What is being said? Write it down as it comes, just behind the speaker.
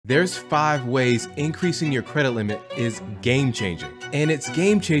There's 5 ways increasing your credit limit is game changing. And it's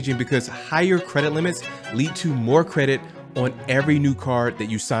game changing because higher credit limits lead to more credit on every new card that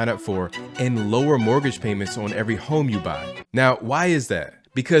you sign up for and lower mortgage payments on every home you buy. Now, why is that?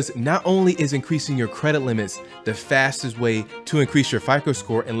 Because not only is increasing your credit limits the fastest way to increase your FICO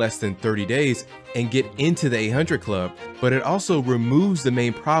score in less than 30 days and get into the 800 club, but it also removes the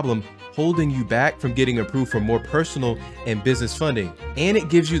main problem holding you back from getting approved for more personal and business funding. And it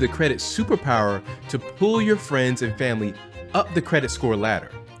gives you the credit superpower to pull your friends and family up the credit score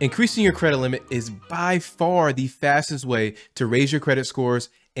ladder. Increasing your credit limit is by far the fastest way to raise your credit scores,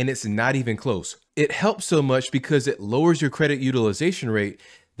 and it's not even close. It helps so much because it lowers your credit utilization rate.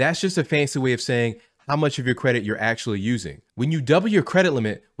 That's just a fancy way of saying how much of your credit you're actually using. When you double your credit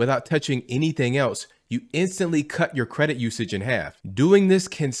limit without touching anything else, you instantly cut your credit usage in half. Doing this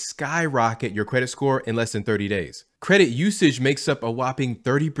can skyrocket your credit score in less than 30 days. Credit usage makes up a whopping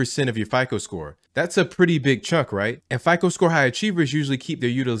 30% of your FICO score. That's a pretty big chunk, right? And FICO score high achievers usually keep their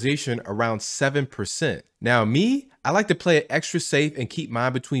utilization around 7%. Now me, I like to play it extra safe and keep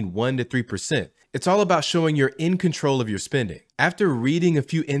mine between 1 to 3%. It's all about showing you're in control of your spending. After reading a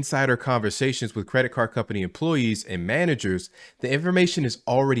few insider conversations with credit card company employees and managers, the information is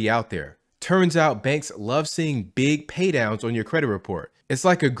already out there. Turns out banks love seeing big paydowns on your credit report. It's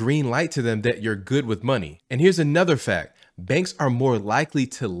like a green light to them that you're good with money. And here's another fact. Banks are more likely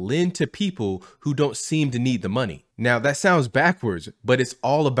to lend to people who don't seem to need the money. Now that sounds backwards, but it's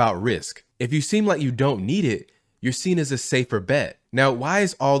all about risk. If you seem like you don't need it, you're seen as a safer bet. Now, why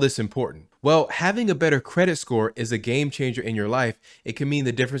is all this important? Well, having a better credit score is a game changer in your life. It can mean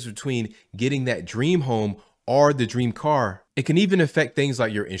the difference between getting that dream home or the dream car. It can even affect things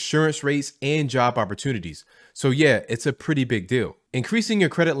like your insurance rates and job opportunities. So yeah, it's a pretty big deal. Increasing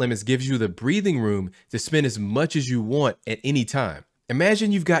your credit limits gives you the breathing room to spend as much as you want at any time.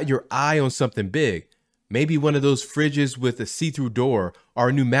 Imagine you've got your eye on something big, maybe one of those fridges with a see-through door or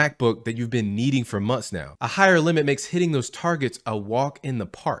a new MacBook that you've been needing for months now. A higher limit makes hitting those targets a walk in the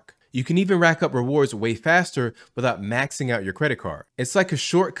park. You can even rack up rewards way faster without maxing out your credit card. It's like a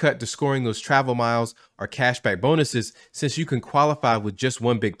shortcut to scoring those travel miles or cashback bonuses since you can qualify with just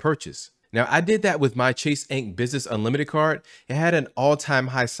one big purchase. Now, I did that with my Chase Inc. Business Unlimited card. It had an all-time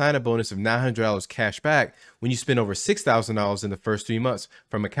high sign-up bonus of $900 cash back when you spend over $6,000 in the first 3 months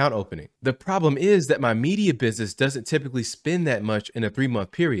from account opening. The problem is that my media business doesn't typically spend that much in a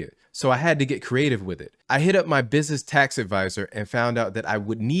 3-month period, so I had to get creative with it. I hit up my business tax advisor and found out that I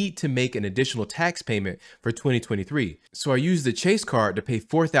would need to make an additional tax payment for 2023. So I used the Chase card to pay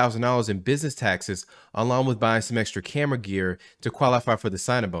 $4,000 in business taxes along with buying some extra camera gear to qualify for the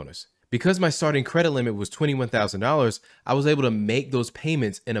sign-up bonus. Because my starting credit limit was $21,000, I was able to make those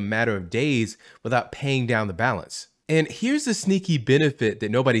payments in a matter of days without paying down the balance. And here's the sneaky benefit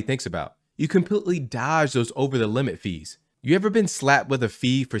that nobody thinks about. You completely dodge those over the limit fees. You ever been slapped with a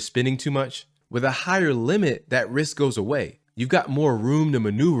fee for spending too much? With a higher limit, that risk goes away. You've got more room to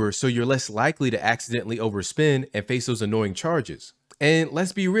maneuver, so you're less likely to accidentally overspend and face those annoying charges. And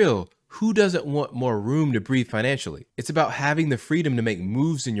let's be real, who doesn't want more room to breathe financially? It's about having the freedom to make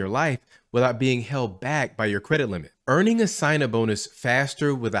moves in your life without being held back by your credit limit. Earning a sign-up bonus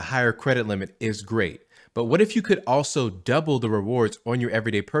faster with a higher credit limit is great. But what if you could also double the rewards on your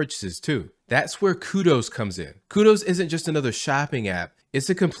everyday purchases too? That's where Kudos comes in. Kudos isn't just another shopping app. It's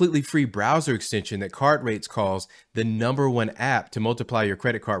a completely free browser extension that CardRates calls the #1 app to multiply your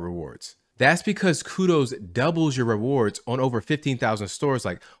credit card rewards. That's because Kudos doubles your rewards on over 15,000 stores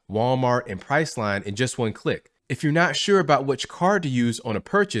like Walmart and Priceline in just one click. If you're not sure about which card to use on a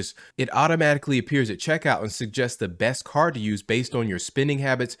purchase, it automatically appears at checkout and suggests the best card to use based on your spending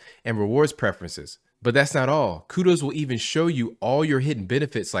habits and rewards preferences. But that's not all. Kudos will even show you all your hidden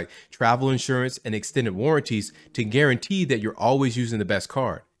benefits like travel insurance and extended warranties to guarantee that you're always using the best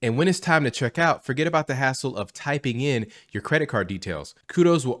card. And when it's time to check out, forget about the hassle of typing in your credit card details.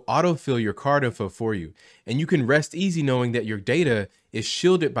 Kudos will autofill your card info for you, and you can rest easy knowing that your data is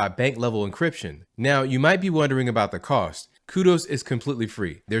shielded by bank level encryption. Now, you might be wondering about the cost. Kudos is completely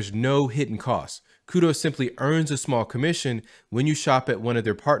free. There's no hidden costs. Kudos simply earns a small commission when you shop at one of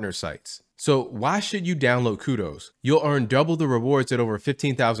their partner sites. So why should you download Kudos? You'll earn double the rewards at over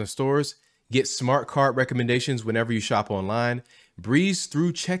 15,000 stores, get smart card recommendations whenever you shop online, breeze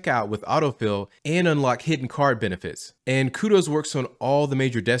through checkout with autofill, and unlock hidden card benefits. And Kudos works on all the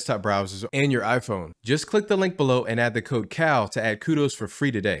major desktop browsers and your iPhone. Just click the link below and add the code CAL to add Kudos for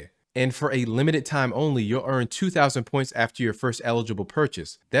free today. And for a limited time only, you'll earn 2,000 points after your first eligible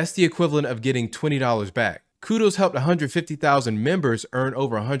purchase. That's the equivalent of getting $20 back. Kudos helped 150,000 members earn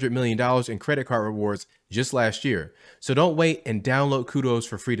over $100 million in credit card rewards just last year. So don't wait and download Kudos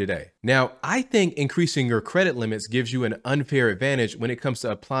for free today. Now, I think increasing your credit limits gives you an unfair advantage when it comes to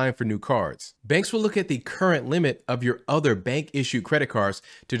applying for new cards. Banks will look at the current limit of your other bank-issued credit cards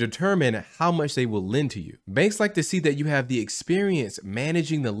to determine how much they will lend to you. Banks like to see that you have the experience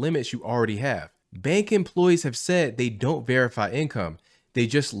managing the limits you already have. Bank employees have said they don't verify income. They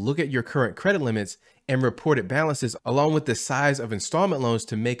just look at your current credit limits and reported balances along with the size of installment loans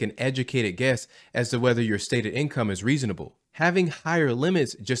to make an educated guess as to whether your stated income is reasonable. Having higher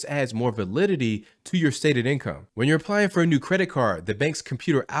limits just adds more validity to your stated income. When you're applying for a new credit card, the bank's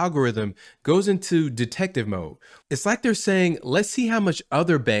computer algorithm goes into detective mode. It's like they're saying, let's see how much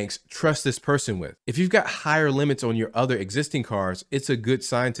other banks trust this person with. If you've got higher limits on your other existing cards, it's a good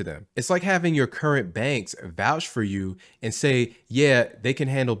sign to them. It's like having your current banks vouch for you and say, yeah, they can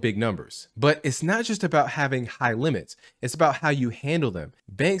handle big numbers. But it's not just about having high limits. It's about how you handle them.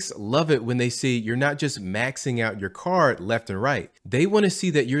 Banks love it when they see you're not just maxing out your card left and right. They want to see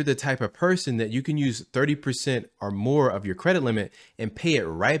that you're the type of person that you can use 30% or more of your credit limit and pay it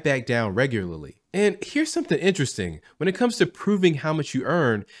right back down regularly. And here's something interesting. When it comes to proving how much you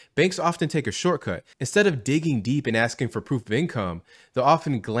earn, banks often take a shortcut. Instead of digging deep and asking for proof of income, they'll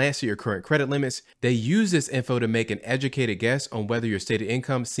often glance at your current credit limits. They use this info to make an educated guess on whether your stated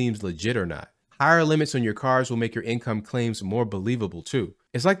income seems legit or not. Higher limits on your cards will make your income claims more believable too.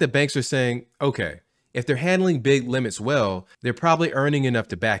 It's like the banks are saying, okay, if they're handling big limits well, they're probably earning enough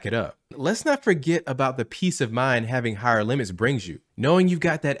to back it up. Let's not forget about the peace of mind having higher limits brings you. Knowing you've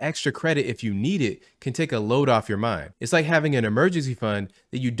got that extra credit if you need it can take a load off your mind. It's like having an emergency fund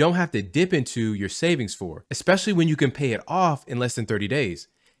that you don't have to dip into your savings for, especially when you can pay it off in less than 30 days.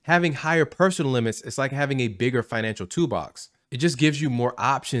 Having higher personal limits is like having a bigger financial toolbox. It just gives you more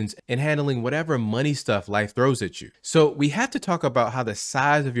options in handling whatever money stuff life throws at you. So we have to talk about how the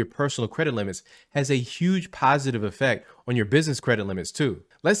size of your personal credit limits has a huge positive effect on your business credit limits too.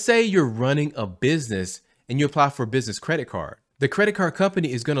 Let's say you're running a business and you apply for a business credit card. The credit card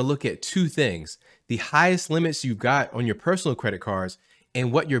company is going to look at two things: the highest limits you've got on your personal credit cards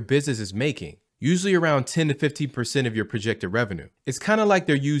and what your business is making. Usually around 10 to 15% of your projected revenue. It's kind of like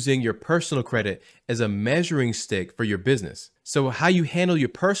they're using your personal credit as a measuring stick for your business. So how you handle your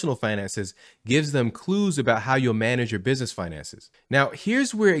personal finances gives them clues about how you'll manage your business finances. Now,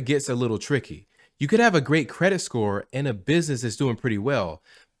 here's where it gets a little tricky. You could have a great credit score and a business that's doing pretty well,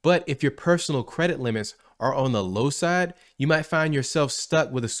 but if your personal credit limits are on the low side, you might find yourself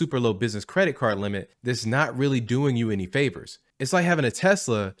stuck with a super low business credit card limit that's not really doing you any favors. It's like having a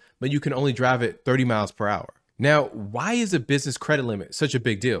Tesla, but you can only drive it 30 miles per hour. Now, why is a business credit limit such a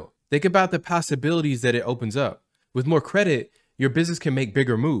big deal? Think about the possibilities that it opens up. With more credit, your business can make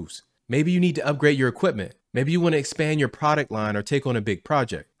bigger moves. Maybe you need to upgrade your equipment. Maybe you want to expand your product line or take on a big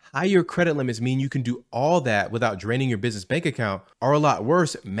project. Higher credit limits mean you can do all that without draining your business bank account, or a lot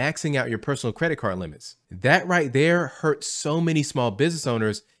worse, maxing out your personal credit card limits. That right there hurts so many small business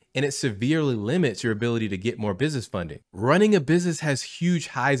owners, and it severely limits your ability to get more business funding. Running a business has huge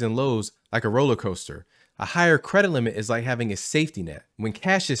highs and lows like a roller coaster. A higher credit limit is like having a safety net. When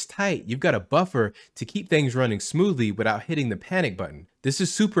cash is tight, you've got a buffer to keep things running smoothly without hitting the panic button. This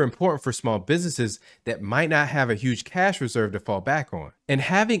is super important for small businesses that might not have a huge cash reserve to fall back on. And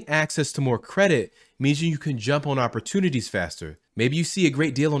having access to more credit means you can jump on opportunities faster. Maybe you see a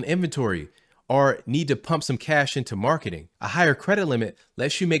great deal on inventory or need to pump some cash into marketing. A higher credit limit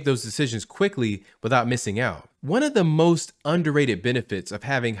lets you make those decisions quickly without missing out. One of the most underrated benefits of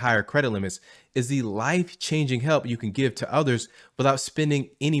having higher credit limits is the life-changing help you can give to others without spending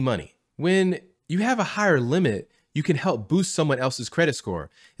any money. When you have a higher limit, you can help boost someone else's credit score.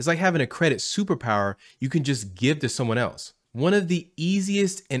 It's like having a credit superpower you can just give to someone else. One of the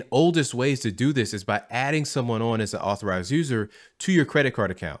easiest and oldest ways to do this is by adding someone on as an authorized user to your credit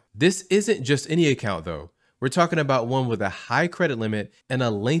card account. This isn't just any account though. We're talking about one with a high credit limit and a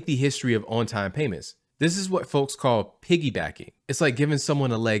lengthy history of on-time payments. This is what folks call piggybacking. It's like giving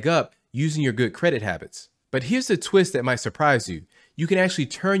someone a leg up using your good credit habits. But here's the twist that might surprise you. You can actually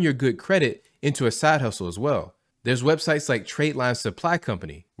turn your good credit into a side hustle as well. There's websites like Trade Line Supply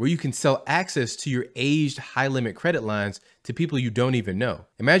Company where you can sell access to your aged high limit credit lines to people you don't even know.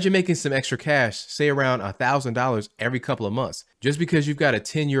 Imagine making some extra cash, say around $1,000 every couple of months, just because you've got a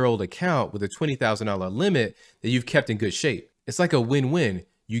 10-year-old account with a $20,000 limit that you've kept in good shape. It's like a win-win.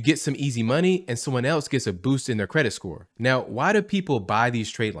 You get some easy money and someone else gets a boost in their credit score. Now, why do people buy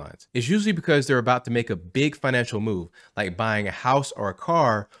these trade lines? It's usually because they're about to make a big financial move, like buying a house or a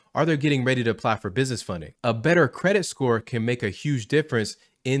car, or they're getting ready to apply for business funding. A better credit score can make a huge difference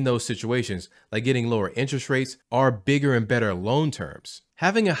in those situations, like getting lower interest rates or bigger and better loan terms.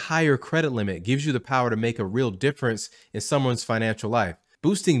 Having a higher credit limit gives you the power to make a real difference in someone's financial life.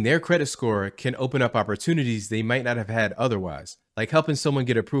 Boosting their credit score can open up opportunities they might not have had otherwise, like helping someone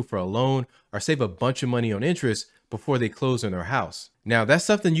get approved for a loan or save a bunch of money on interest before they close on their house. Now, that's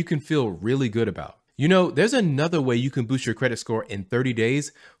something you can feel really good about. You know, there's another way you can boost your credit score in 30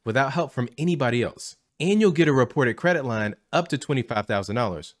 days without help from anybody else. And you'll get a reported credit line up to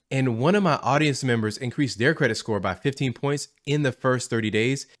 $25,000. And one of my audience members increased their credit score by 15 points in the first 30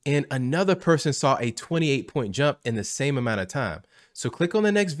 days. And another person saw a 28-point jump in the same amount of time. So click on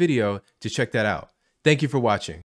the next video to check that out. Thank you for watching.